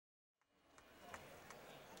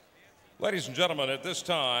Ladies and gentlemen, at this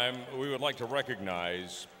time, we would like to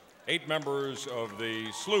recognize 8 members of the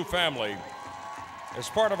SLU family as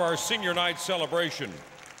part of our senior night celebration.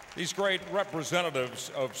 These great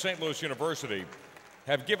representatives of St. Louis University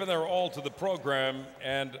have given their all to the program,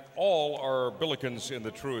 and all are Billikens in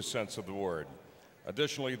the truest sense of the word.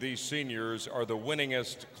 Additionally, these seniors are the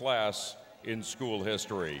winningest class in school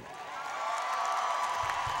history.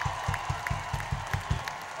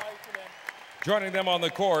 Joining them on the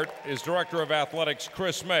court is Director of Athletics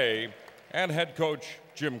Chris May and Head Coach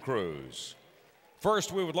Jim Cruz.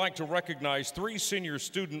 First, we would like to recognize 3 senior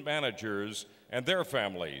student managers and their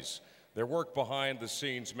families. Their work behind the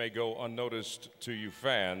scenes may go unnoticed to you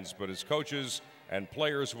fans, but as coaches and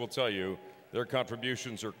players will tell you, their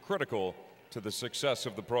contributions are critical to the success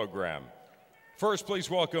of the program. First,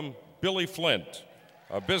 please welcome Billy Flint,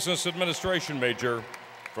 a business administration major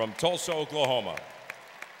from Tulsa, Oklahoma.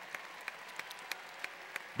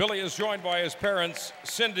 Billy is joined by his parents,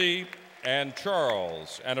 Cindy and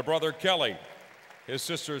Charles, and a brother, Kelly. His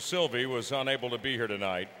sister, Sylvie, was unable to be here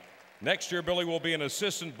tonight. Next year, Billy will be an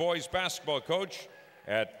assistant boys basketball coach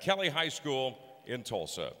at Kelly High School in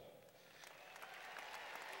Tulsa.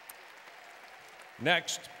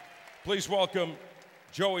 Next, please welcome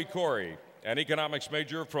Joey Corey, an economics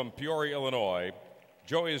major from Peoria, Illinois.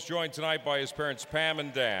 Joey is joined tonight by his parents, Pam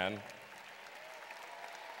and Dan.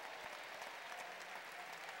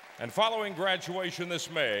 And following graduation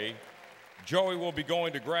this May, Joey will be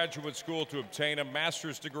going to graduate school to obtain a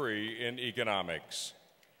master's degree in economics.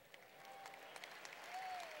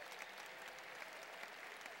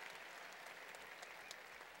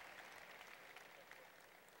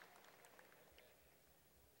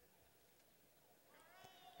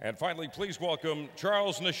 And finally, please welcome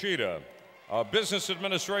Charles Nishida, a business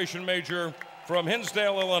administration major from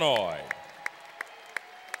Hinsdale, Illinois.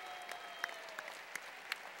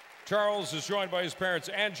 Charles is joined by his parents,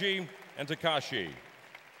 Angie and Takashi.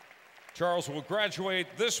 Charles will graduate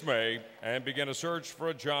this May and begin a search for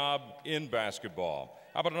a job in basketball.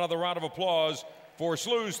 How about another round of applause for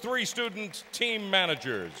SLU's 3 student team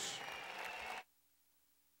managers?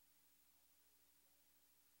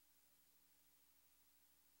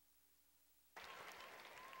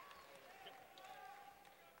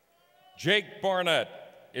 Jake Barnett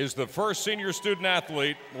is the first senior student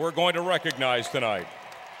athlete we're going to recognize tonight.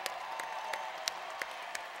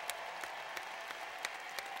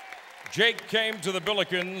 Jake came to the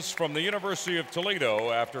Billikens from the University of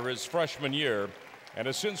Toledo after his freshman year and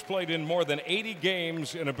has since played in more than 80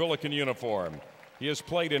 games in a Billiken uniform. He has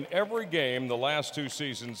played in every game the last 2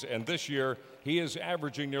 seasons, and this year he is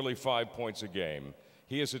averaging nearly 5 points a game.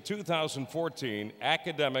 He is a 2014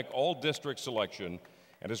 academic all-district selection,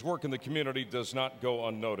 and his work in the community does not go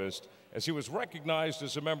unnoticed, as he was recognized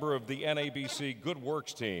as a member of the NABC Good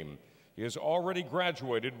Works team. He has already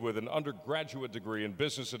graduated with an undergraduate degree in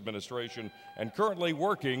business administration and currently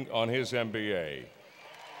working on his MBA.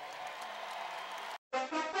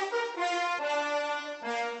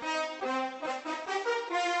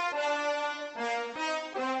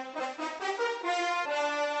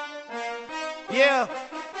 Yeah.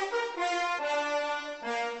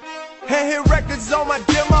 Hit records on my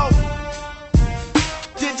demo.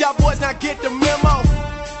 Did y'all boys not get the memo?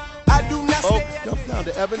 I do not. Oh, jump down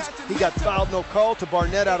to Evans. He got fouled, no call. To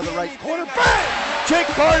Barnett out of the right corner. Bang! Jake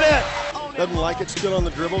Barnett doesn't like it. Still on the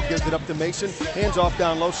dribble. Gives it up to Mason. Hands off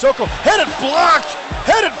down low. Soko. Headed blocked.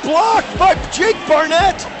 Headed blocked by Jake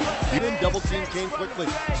Barnett. Then double team came quickly.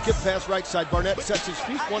 Skip pass right side. Barnett sets his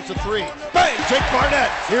feet. Wants a 3. Bang! Jake Barnett.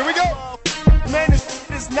 Here we go. Man,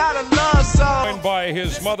 it's not a love song. Joined by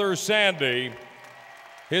his mother, Sandy,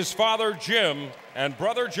 his father, Jim, and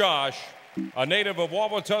brother, Josh, a native of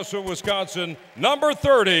Wauwatosa, Wisconsin, number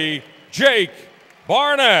 30, Jake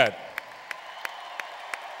Barnett.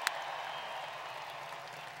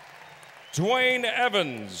 Dwayne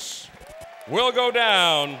Evans will go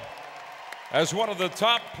down as one of the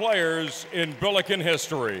top players in Billiken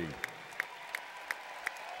history.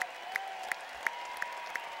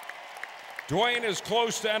 Dwayne is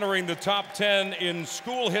close to entering the top 10 in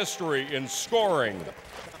school history in scoring,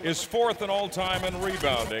 is 4th in all-time in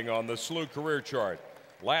rebounding on the SLU career chart.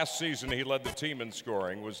 Last season, he led the team in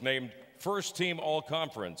scoring, was named first team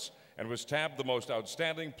all-conference, and was tabbed the most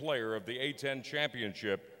outstanding player of the A-10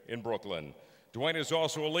 championship in Brooklyn. Dwayne is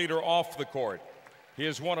also a leader off the court. He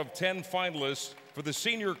is one of 10 finalists for the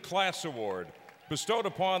Senior Class Award, bestowed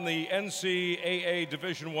upon the NCAA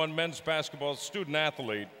Division I men's basketball student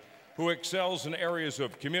athlete who excels in areas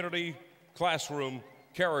of community, classroom,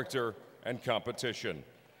 character, and competition.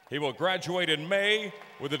 He will graduate in May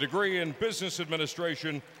with a degree in business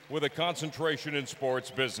administration with a concentration in sports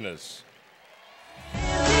business.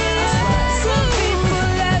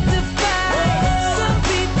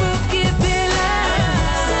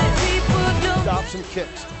 team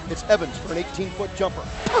kicks. It's Evans for an 18-foot jumper.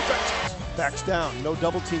 Perfect! Backs down, no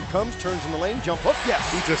double team comes, turns in the lane, jump hook, yes!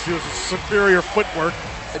 He just uses superior footwork.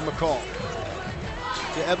 And McCall.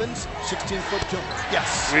 To Evans, 16-foot jumper,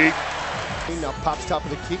 yes! Sweet. He now pops top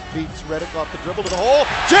of the key, beats Reddick off the dribble to the hole.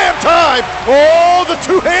 Jam time! Oh, the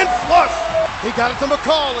two-hand flush! He got it to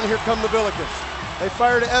McCall, and here come the Billikens. They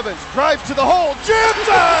fire to Evans, drives to the hole, jam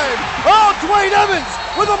time! Oh, Dwayne Evans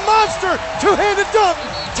with a monster two-handed dunk!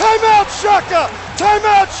 Timeout, Shaka!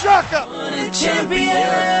 Timeout, Shaka!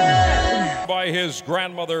 Champion! By his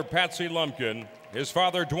grandmother, Patsy Lumpkin, his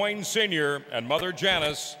father, Dwayne Sr., and mother,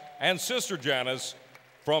 Janice, and sister, Janice,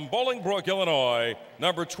 from Bolingbrook, Illinois,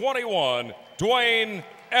 number 21, Dwayne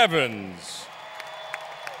Evans.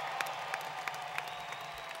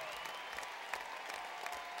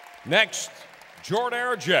 Next,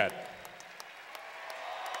 Jordair Jet.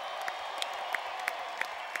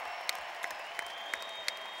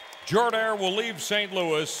 Jordair will leave St.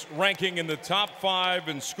 Louis ranking in the top 5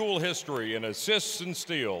 in school history in assists and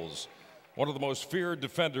steals. One of the most feared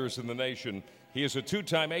defenders in the nation, he is a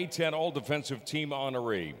 2-time A-10 All-Defensive Team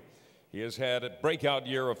honoree. He has had a breakout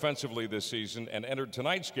year offensively this season and entered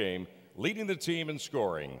tonight's game leading the team in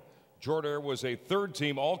scoring. Jordair was a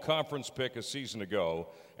 3rd-team All-Conference pick a season ago,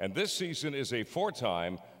 and this season is a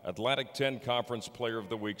 4-time Atlantic 10 Conference Player of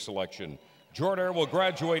the Week selection. Jordair will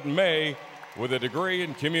graduate in May with a degree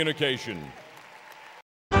in communication.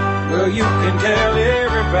 Well, you can tell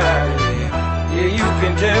everybody. Yeah, you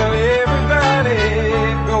can tell everybody.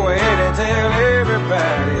 Go ahead and tell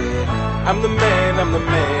everybody. I'm the man, I'm the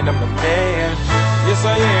man, I'm the man. Yes,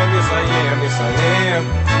 I am, yes, I am, yes, I am.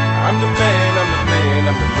 I'm the man, I'm the man,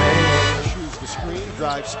 I'm the man. Shoes the screen,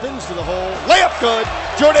 drive, spins to the hole, layup good.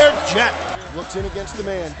 Jordair Jet looks in against the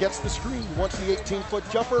man, gets the screen, wants the 18-foot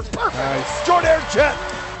jumper. Perfect. Nice. Jordair Jet.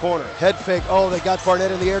 Corner, head fake. Oh, they got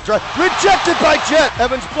Barnett in the air drive. Rejected by Jet.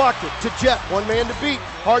 Evans blocked it to Jet. One man to beat.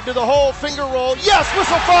 Hard to the hole. Finger roll. Yes,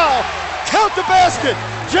 whistle foul. Count the basket.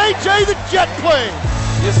 JJ the Jet playing.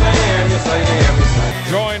 Yes, I am. Yes, I am. Yes, I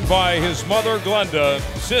am. Joined by his mother, Glenda,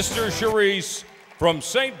 sister, Charisse, from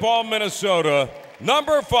St. Paul, Minnesota,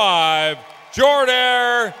 number 5,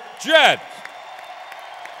 Jordair Jet.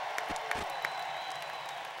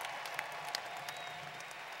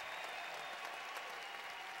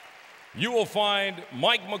 You will find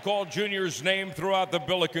Mike McCall Jr.'s name throughout the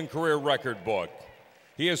Billiken career record book.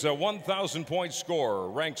 He is a 1,000-point scorer,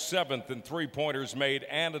 ranked 7th in three-pointers made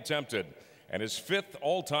and attempted, and is 5th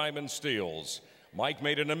all-time in steals. Mike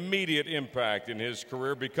made an immediate impact in his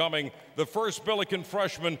career, becoming the first Billiken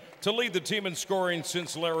freshman to lead the team in scoring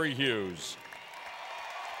since Larry Hughes.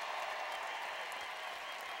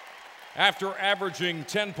 After averaging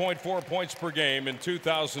 10.4 points per game in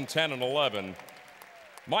 2010 and 11,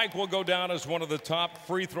 Mike will go down as one of the top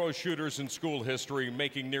free throw shooters in school history,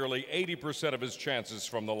 making nearly 80% of his chances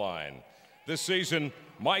from the line. This season,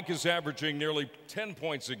 Mike is averaging nearly 10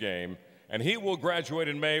 points a game, and he will graduate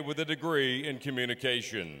in May with a degree in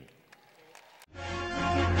communication.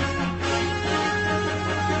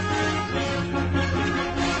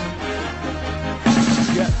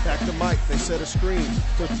 Jet back to Mike. They set a screen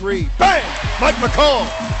for 3. Bang! Mike McCall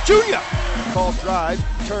Jr. McCall drives,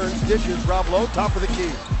 turns, dishes. Rob Lowe, top of the key.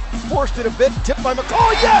 Forced it a bit, tipped by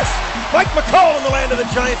McCall. Yes! Mike McCall in the land of the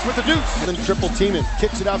Giants with the deuce. And then triple team him,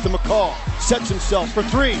 kicks it out to McCall. Sets himself for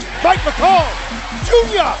 3. Mike McCall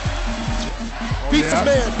Jr. Beats his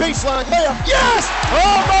man, baseline layup. Yes!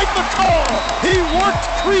 Oh, Mike McCall! He worked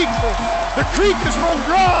Creek. The creek is run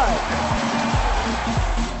dry.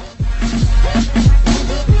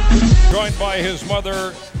 Joined by his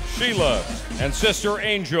mother, Sheila, and sister,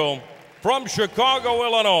 Angel, from Chicago,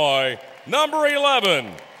 Illinois, number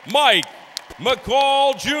 11, Mike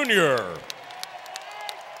McCall Jr.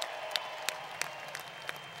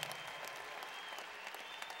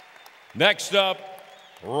 Next up,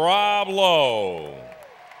 Rob Lowe.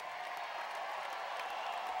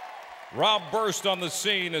 Rob burst on the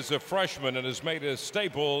scene as a freshman and has made a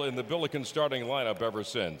staple in the Billiken starting lineup ever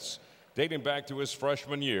since. Dating back to his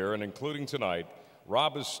freshman year and including tonight,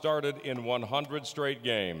 Rob has started in 100 straight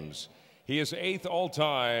games. He is 8th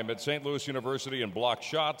all-time at St. Louis University in block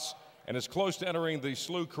shots and is close to entering the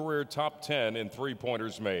SLU career top 10 in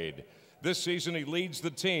three-pointers made. This season, he leads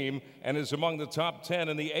the team and is among the top 10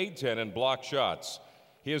 in the A-10 in block shots.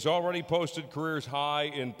 He has already posted careers high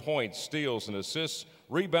in points, steals, and assists,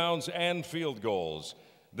 rebounds, and field goals.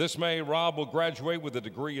 This May, Rob will graduate with a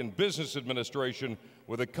degree in business administration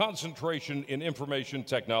with a concentration in information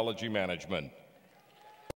technology management.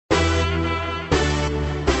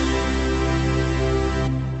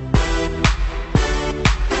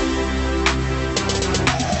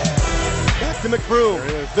 to McBroom.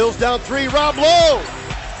 Bills down 3, Rob Lowe.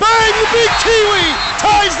 Bang, the big Kiwi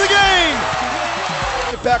ties the game.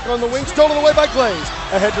 Back on the wing, stolen away by Glaze.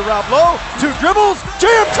 Ahead to Rob Lowe, 2 dribbles,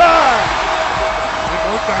 jam time. It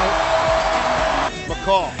worked out.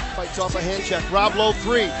 McCall fights off a hand check, Rob Lowe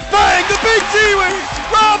 3. Bang, the big Kiwi.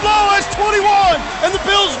 Rob Lowe has 21, and the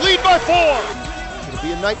Bills lead by 4. It'll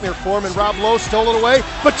be a nightmare for him, and Rob Lowe stole it away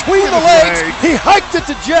between the legs. He hiked it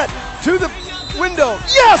to Jet, to the window.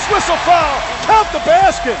 Yes, whistle foul. Count the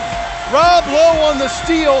basket. Rob Lowe on the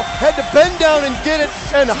steal, had to bend down and get it,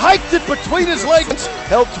 and hiked it between his legs.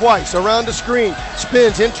 Held twice, around the screen,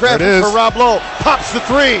 spins in traffic for Rob Lowe, pops the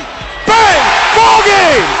 3. Bang! Ball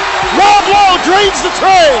game! Rob Lowe drains the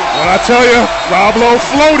tray. When I tell you, Rob Lowe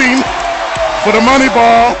floating for the money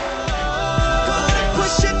ball.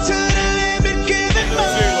 New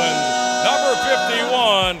Zealand, number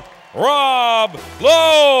 51, Rob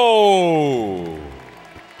Lowe.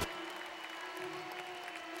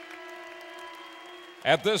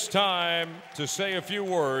 At this time, to say a few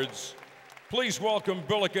words, please welcome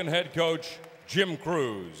Billiken head coach Jim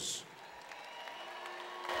Crews.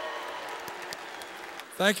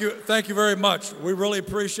 Thank you very much. We really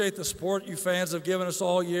appreciate the support you fans have given us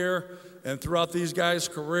all year and throughout these guys'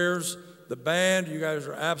 careers. The band, you guys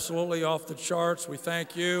are absolutely off the charts. We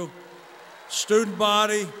thank you. Student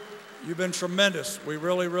body, you've been tremendous. We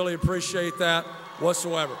really, really appreciate that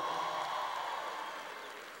whatsoever.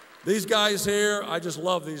 These guys here, I just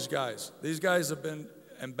love these guys. These guys have been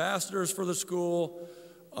ambassadors for the school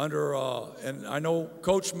under, and I know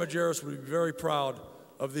Coach Majerus would be very proud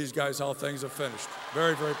of these guys, how things have finished.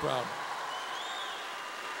 Very, very proud.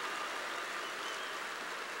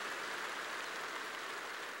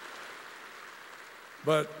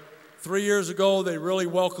 But 3 years ago, they really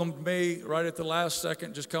welcomed me right at the last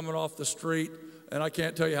second, just coming off the street, and I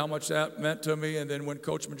can't tell you how much that meant to me. And then when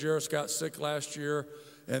Coach Majerus got sick last year,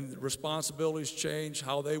 and responsibilities changed,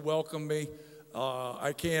 how they welcome me.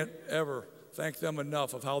 I can't ever thank them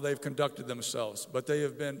enough of how they've conducted themselves. But they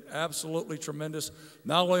have been absolutely tremendous,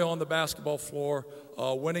 not only on the basketball floor,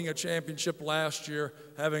 winning a championship last year,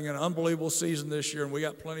 having an unbelievable season this year, and we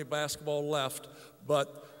got plenty of basketball left.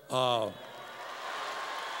 But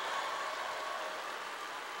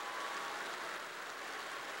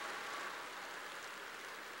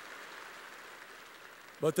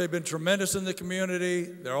they've been tremendous in the community.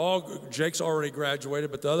 They're all, Jake's already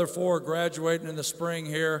graduated, but the other 4 are graduating in the spring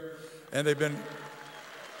here, and they've been,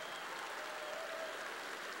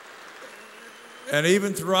 and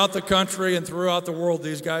even throughout the country and throughout the world,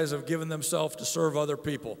 these guys have given themselves to serve other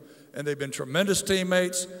people. And they've been tremendous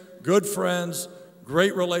teammates, good friends,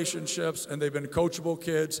 great relationships, and they've been coachable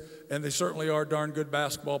kids, and they certainly are darn good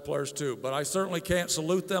basketball players too. But I certainly can't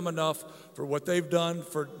salute them enough for what they've done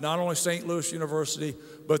for not only St. Louis University,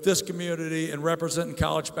 but this community and representing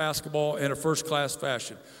college basketball in a first-class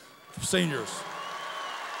fashion. Seniors.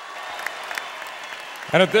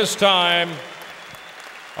 And at this time,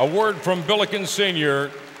 a word from Billikens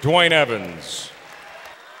senior, Dwayne Evans.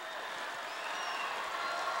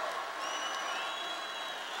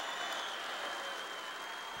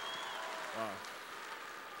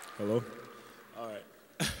 Hello? All right.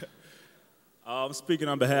 I'm speaking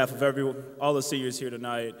on behalf of all the seniors here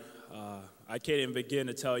tonight. I can't even begin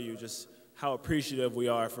to tell you just how appreciative we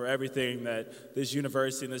are for everything that this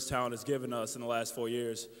university and this town has given us in the last 4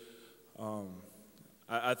 years.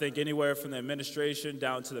 I think anywhere from the administration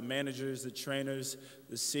down to the managers, the trainers,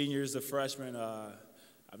 the seniors, the freshmen,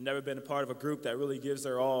 I've never been a part of a group that really gives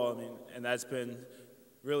their all. I mean, and that's been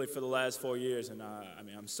really for the last 4 years, and I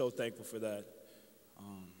mean, I'm so thankful for that.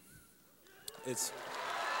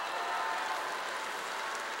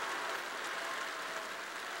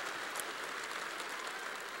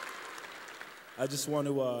 I just want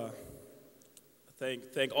to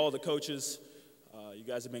thank all the coaches. You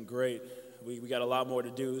guys have been great. We got a lot more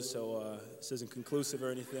to do, so this isn't conclusive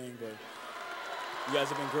or anything, but you guys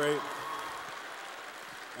have been great.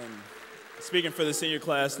 And speaking for the senior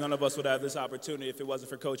class, none of us would have this opportunity if it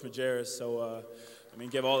wasn't for Coach Majerus, so I mean,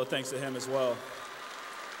 give all the thanks to him as well.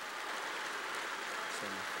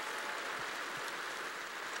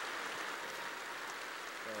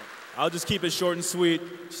 I'll just keep it short and sweet.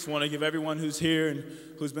 Just want to give everyone who's here and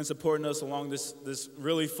who's been supporting us along this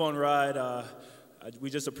really fun ride. We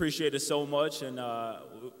just appreciate it so much, and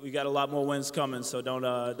we got a lot more wins coming, so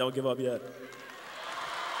don't give up yet.